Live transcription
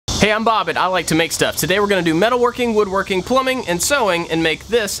Hey, I'm Bob at I Like to Make Stuff. Today we're going to do metalworking, woodworking, plumbing, and sewing and make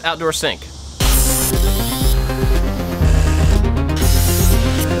this outdoor sink.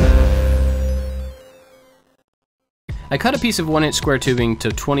 I cut a piece of 1-inch square tubing to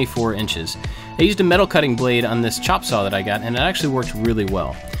 24 inches. I used a metal cutting blade on this chop saw that I got, and it actually worked really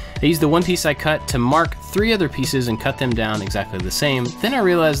well. I used the one piece I cut to mark 3 other pieces and cut them down exactly the same. Then I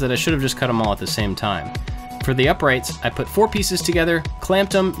realized that I should have just cut them all at the same time. For the uprights, I put 4 pieces together,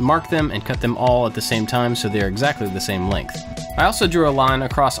 clamped them, marked them, and cut them all at the same time so they're exactly the same length. I also drew a line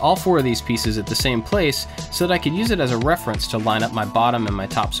across all 4 of these pieces at the same place so that I could use it as a reference to line up my bottom and my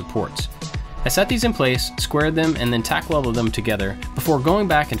top supports. I set these in place, squared them, and then tack welded them together before going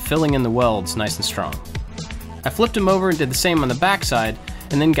back and filling in the welds nice and strong. I flipped them over and did the same on the back side,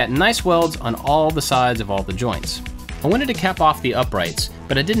 and then got nice welds on all the sides of all the joints. I wanted to cap off the uprights,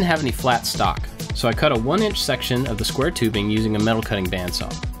 but I didn't have any flat stock, so I cut a 1-inch section of the square tubing using a metal cutting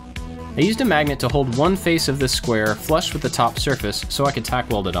bandsaw. I used a magnet to hold one face of this square flush with the top surface so I could tack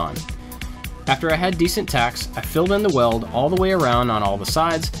weld it on. After I had decent tacks, I filled in the weld all the way around on all the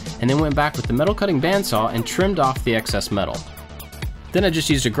sides, and then went back with the metal cutting bandsaw and trimmed off the excess metal. Then I just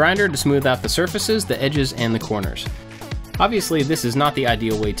used a grinder to smooth out the surfaces, the edges, and the corners. Obviously, this is not the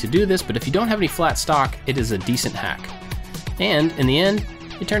ideal way to do this, but if you don't have any flat stock, it is a decent hack. And in the end,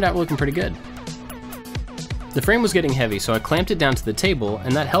 it turned out looking pretty good. The frame was getting heavy, so I clamped it down to the table,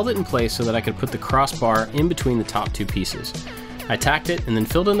 and that held it in place so that I could put the crossbar in between the top 2 pieces. I tacked it and then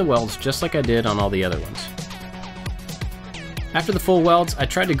filled in the welds just like I did on all the other ones. After the full welds, I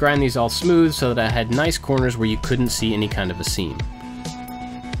tried to grind these all smooth so that I had nice corners where you couldn't see any kind of a seam.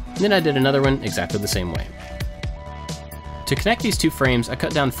 And then I did another one exactly the same way. To connect these 2 frames, I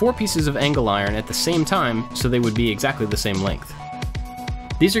cut down 4 pieces of angle iron at the same time so they would be exactly the same length.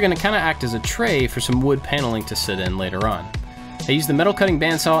 These are going to kind of act as a tray for some wood paneling to sit in later on. I used the metal cutting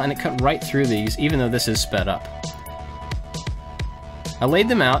bandsaw and it cut right through these, even though this is sped up. I laid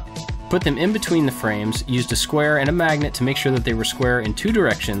them out, put them in between the frames, used a square and a magnet to make sure that they were square in 2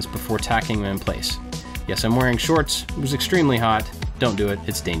 directions before tacking them in place. Yes, I'm wearing shorts. It was extremely hot. Don't do it,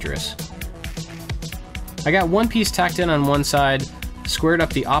 it's dangerous. I got one piece tacked in on one side, squared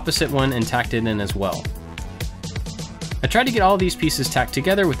up the opposite one and tacked it in as well. I tried to get all these pieces tacked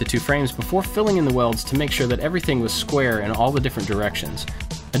together with the 2 frames before filling in the welds to make sure that everything was square in all the different directions.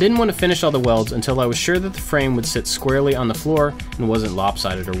 I didn't want to finish all the welds until I was sure that the frame would sit squarely on the floor and wasn't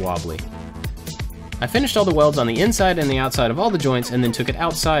lopsided or wobbly. I finished all the welds on the inside and the outside of all the joints and then took it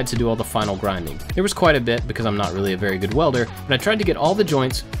outside to do all the final grinding. There was quite a bit because I'm not really a very good welder, but I tried to get all the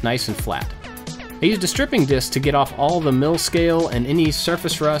joints nice and flat. I used a stripping disc to get off all the mill scale and any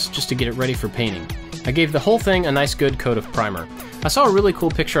surface rust just to get it ready for painting. I gave the whole thing a nice good coat of primer. I saw a really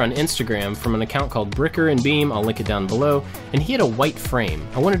cool picture on Instagram from an account called Bricker and Beam, I'll link it down below, and he had a white frame.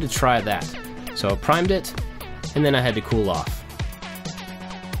 I wanted to try that. So I primed it, and then I had to cool off.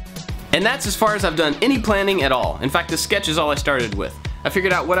 And that's as far as I've done any planning at all. In fact, this sketch is all I started with. I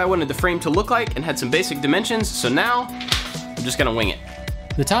figured out what I wanted the frame to look like and had some basic dimensions, so now I'm just gonna wing it.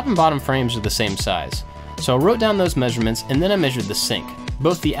 The top and bottom frames are the same size. So I wrote down those measurements and then I measured the sink,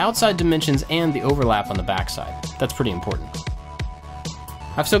 both the outside dimensions and the overlap on the backside. That's pretty important.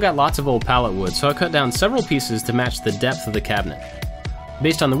 I've still got lots of old pallet wood, so I cut down several pieces to match the depth of the cabinet.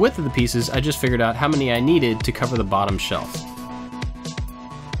 Based on the width of the pieces, I just figured out how many I needed to cover the bottom shelf.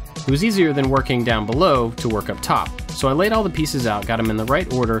 It was easier than working down below to work up top, so I laid all the pieces out, got them in the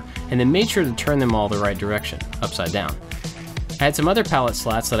right order, and then made sure to turn them all the right direction, upside down. I had some other pallet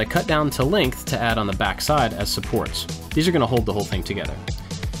slats that I cut down to length to add on the back side as supports. These are going to hold the whole thing together.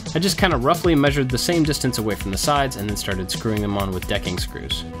 I just kind of roughly measured the same distance away from the sides and then started screwing them on with decking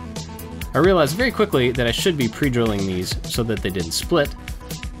screws. I realized very quickly that I should be pre-drilling these so that they didn't split,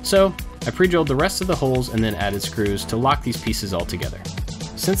 so I pre-drilled the rest of the holes and then added screws to lock these pieces all together.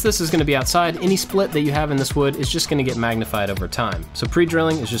 Since this is going to be outside, any split that you have in this wood is just going to get magnified over time, so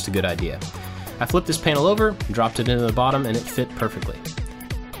pre-drilling is just a good idea. I flipped this panel over, dropped it into the bottom, and it fit perfectly.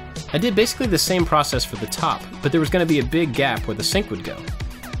 I did basically the same process for the top, but there was going to be a big gap where the sink would go.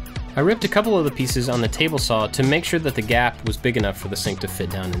 I ripped a couple of the pieces on the table saw to make sure that the gap was big enough for the sink to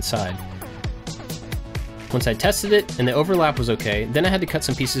fit down inside. Once I tested it and the overlap was okay, then I had to cut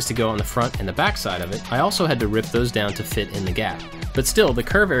some pieces to go on the front and the back side of it. I also had to rip those down to fit in the gap. But still, the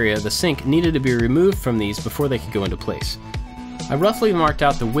curve area of the sink needed to be removed from these before they could go into place. I roughly marked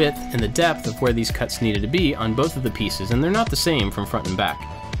out the width and the depth of where these cuts needed to be on both of the pieces, and they're not the same from front and back.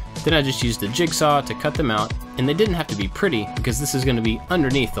 Then I just used a jigsaw to cut them out, and they didn't have to be pretty because this is going to be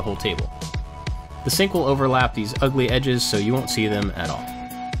underneath the whole table. The sink will overlap these ugly edges so you won't see them at all.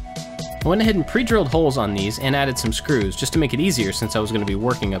 I went ahead and pre-drilled holes on these and added some screws just to make it easier since I was going to be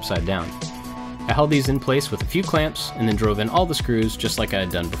working upside down. I held these in place with a few clamps and then drove in all the screws just like I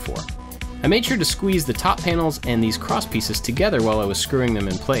had done before. I made sure to squeeze the top panels and these cross pieces together while I was screwing them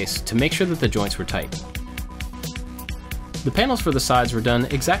in place to make sure that the joints were tight. The panels for the sides were done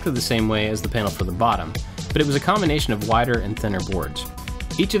exactly the same way as the panel for the bottom, but it was a combination of wider and thinner boards.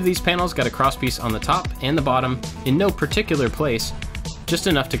 Each of these panels got a crosspiece on the top and the bottom in no particular place, just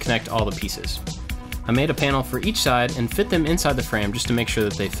enough to connect all the pieces. I made a panel for each side and fit them inside the frame just to make sure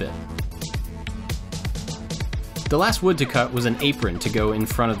that they fit. The last wood to cut was an apron to go in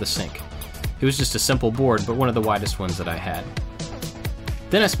front of the sink. It was just a simple board, but one of the widest ones that I had.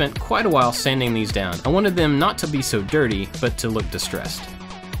 Then I spent quite a while sanding these down. I wanted them not to be so dirty, but to look distressed.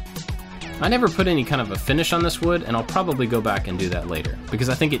 I never put any kind of a finish on this wood, and I'll probably go back and do that later, because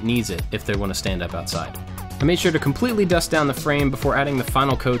I think it needs it if they want to stand up outside. I made sure to completely dust down the frame before adding the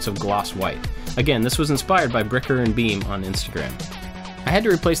final coats of gloss white. Again, this was inspired by Bricker and Beam on Instagram. I had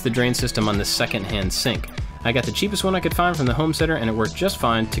to replace the drain system on this second-hand sink. I got the cheapest one I could find from the home center and it worked just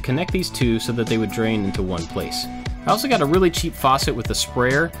fine to connect these two so that they would drain into one place. I also got a really cheap faucet with a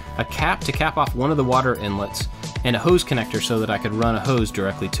sprayer, a cap to cap off one of the water inlets, and a hose connector so that I could run a hose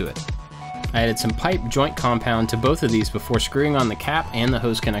directly to it. I added some pipe joint compound to both of these before screwing on the cap and the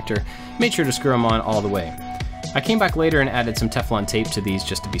hose connector, made sure to screw them on all the way. I came back later and added some Teflon tape to these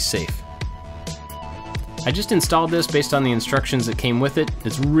just to be safe. I just installed this based on the instructions that came with it.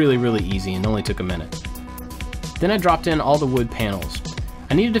 It's really easy and only took a minute. Then I dropped in all the wood panels.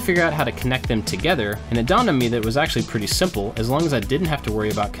 I needed to figure out how to connect them together, and it dawned on me that it was actually pretty simple as long as I didn't have to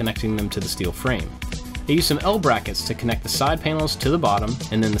worry about connecting them to the steel frame. I used some L brackets to connect the side panels to the bottom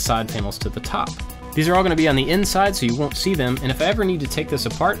and then the side panels to the top. These are all going to be on the inside so you won't see them, and if I ever need to take this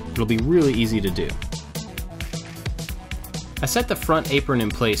apart, it'll be really easy to do. I set the front apron in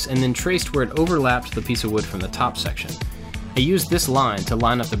place and then traced where it overlapped the piece of wood from the top section. I used this line to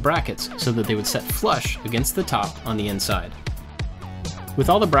line up the brackets so that they would set flush against the top on the inside. With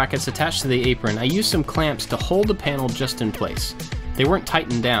all the brackets attached to the apron, I used some clamps to hold the panel just in place. They weren't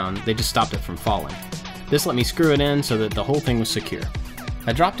tightened down, they just stopped it from falling. This let me screw it in so that the whole thing was secure.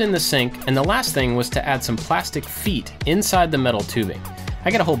 I dropped in the sink, and the last thing was to add some plastic feet inside the metal tubing.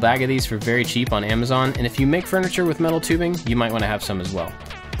 I got a whole bag of these for very cheap on Amazon, and if you make furniture with metal tubing, you might want to have some as well.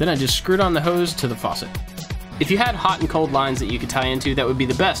 Then I just screwed on the hose to the faucet. If you had hot and cold lines that you could tie into, that would be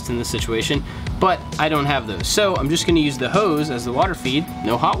the best in this situation, but I don't have those. So I'm just going to use the hose as the water feed,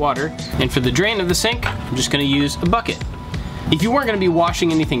 no hot water, and for the drain of the sink, I'm just going to use a bucket. If you weren't going to be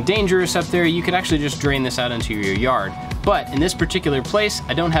washing anything dangerous up there, you could actually just drain this out into your yard. But in this particular place,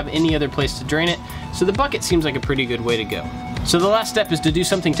 I don't have any other place to drain it, so the bucket seems like a pretty good way to go. So the last step is to do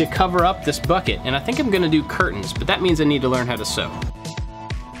something to cover up this bucket, and I think I'm going to do curtains, but that means I need to learn how to sew.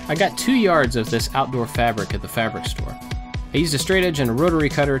 I got 2 yards of this outdoor fabric at the fabric store. I used a straight edge and a rotary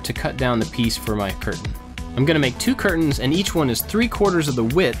cutter to cut down the piece for my curtain. I'm going to make 2 curtains, and each one is 3/4 of the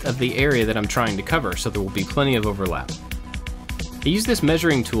width of the area that I'm trying to cover, so there will be plenty of overlap. I used this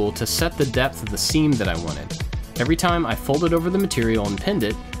measuring tool to set the depth of the seam that I wanted. Every time I folded over the material and pinned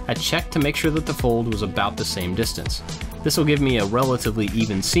it, I checked to make sure that the fold was about the same distance. This will give me a relatively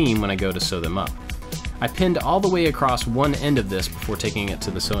even seam when I go to sew them up. I pinned all the way across one end of this before taking it to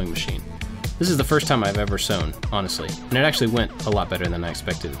the sewing machine. This is the first time I've ever sewn, honestly, and it actually went a lot better than I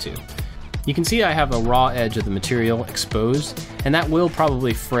expected it to. You can see I have a raw edge of the material exposed, and that will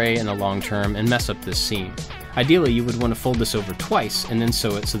probably fray in the long term and mess up this seam. Ideally, you would want to fold this over twice and then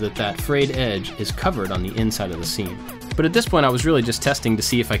sew it so that that frayed edge is covered on the inside of the seam. But at this point I was really just testing to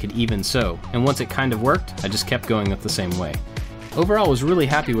see if I could even sew, and once it kind of worked, I just kept going with the same way. Overall, I was really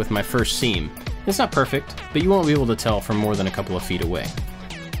happy with my first seam. It's not perfect, but you won't be able to tell from more than a couple of feet away.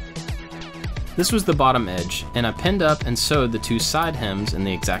 This was the bottom edge, and I pinned up and sewed the 2 side hems in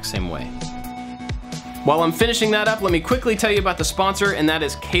the exact same way. While I'm finishing that up, let me quickly tell you about the sponsor, and that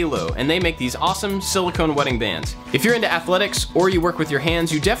is Kalo, and they make these awesome silicone wedding bands. If you're into athletics or you work with your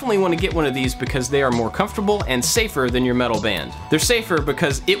hands, you definitely want to get one of these because they are more comfortable and safer than your metal band. They're safer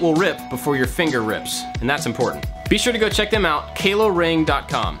because it will rip before your finger rips, and that's important. Be sure to go check them out,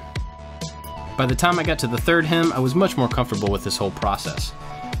 kaloring.com. By the time I got to the 3rd hem, I was much more comfortable with this whole process.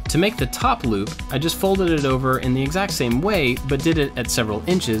 To make the top loop, I just folded it over in the exact same way, but did it at several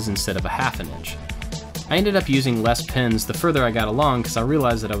inches instead of a ½ inch. I ended up using less pins the further I got along because I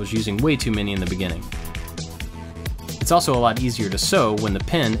realized that I was using way too many in the beginning. It's also a lot easier to sew when the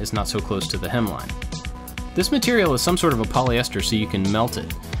pin is not so close to the hemline. This material is some sort of a polyester so you can melt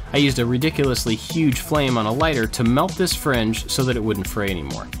it. I used a ridiculously huge flame on a lighter to melt this fringe so that it wouldn't fray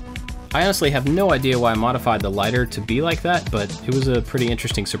anymore. I honestly have no idea why I modified the lighter to be like that, but it was a pretty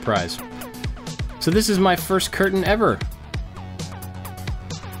interesting surprise. So this is my first curtain ever.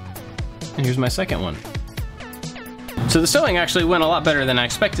 And here's my second one. So the sewing actually went a lot better than I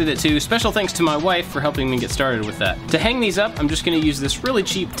expected it to. Special thanks to my wife for helping me get started with that. To hang these up, I'm just gonna use this really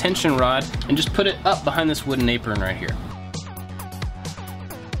cheap tension rod and just put it up behind this wooden apron right here.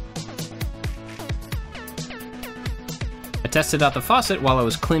 I tested out the faucet while I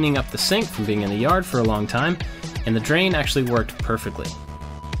was cleaning up the sink from being in the yard for a long time, and the drain actually worked perfectly.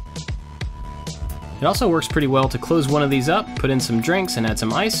 It also works pretty well to close one of these up, put in some drinks and add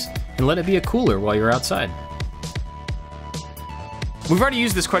some ice, and let it be a cooler while you're outside. We've already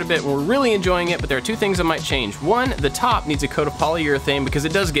used this quite a bit and we're really enjoying it, but there are two things I might change. One, the top needs a coat of polyurethane because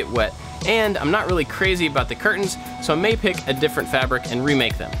it does get wet, and I'm not really crazy about the curtains, so I may pick a different fabric and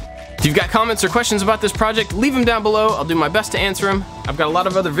remake them. If you've got comments or questions about this project, leave them down below. I'll do my best to answer them. I've got a lot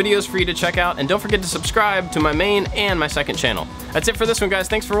of other videos for you to check out, and don't forget to subscribe to my main and my second channel. That's it for this one, guys.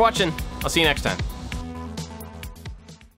 Thanks for watching. I'll see you next time.